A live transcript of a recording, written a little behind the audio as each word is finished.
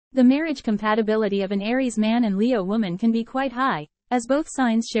The marriage compatibility of an Aries man and Leo woman can be quite high, as both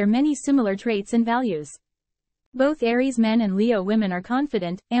signs share many similar traits and values. Both Aries men and Leo women are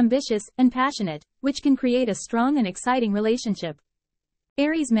confident, ambitious, and passionate, which can create a strong and exciting relationship.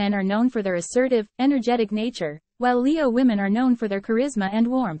 Aries men are known for their assertive, energetic nature, while Leo women are known for their charisma and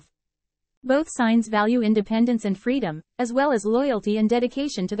warmth. Both signs value independence and freedom, as well as loyalty and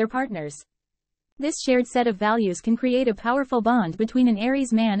dedication to their partners. This shared set of values can create a powerful bond between an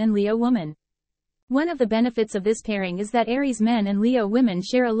Aries man and Leo woman. One of the benefits of this pairing is that Aries men and Leo women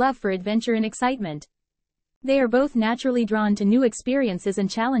share a love for adventure and excitement. They are both naturally drawn to new experiences and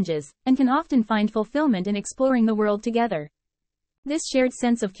challenges, and can often find fulfillment in exploring the world together. This shared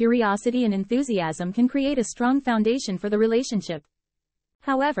sense of curiosity and enthusiasm can create a strong foundation for the relationship.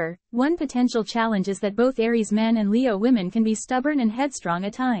 However, one potential challenge is that both Aries men and Leo women can be stubborn and headstrong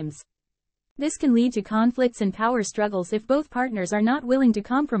at times. This can lead to conflicts and power struggles if both partners are not willing to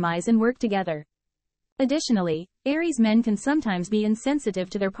compromise and work together. Additionally, Aries men can sometimes be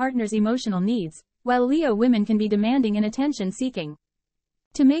insensitive to their partner's emotional needs, while Leo women can be demanding and attention-seeking.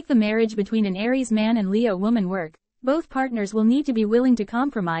 To make the marriage between an Aries man and Leo woman work, both partners will need to be willing to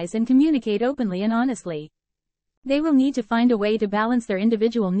compromise and communicate openly and honestly. They will need to find a way to balance their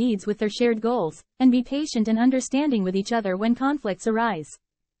individual needs with their shared goals, and be patient and understanding with each other when conflicts arise.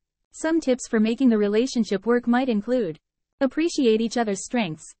 Some tips for making the relationship work might include: appreciate each other's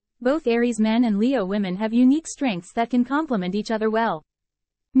strengths. Both Aries men and Leo women have unique strengths that can complement each other well.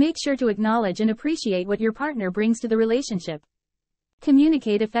 Make sure to acknowledge and appreciate what your partner brings to the relationship.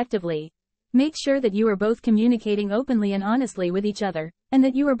 Communicate effectively. Make sure that you are both communicating openly and honestly with each other, and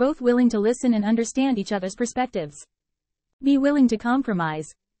that you are both willing to listen and understand each other's perspectives. Be willing to compromise.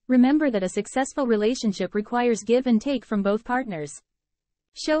 Remember that a successful relationship requires give and take from both partners.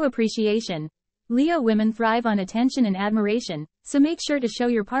 Show appreciation. Leo women thrive on attention and admiration, so make sure to show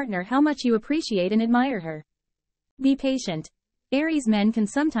your partner how much you appreciate and admire her. Be patient. Aries men can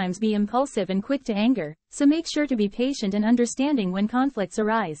sometimes be impulsive and quick to anger, so make sure to be patient and understanding when conflicts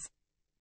arise.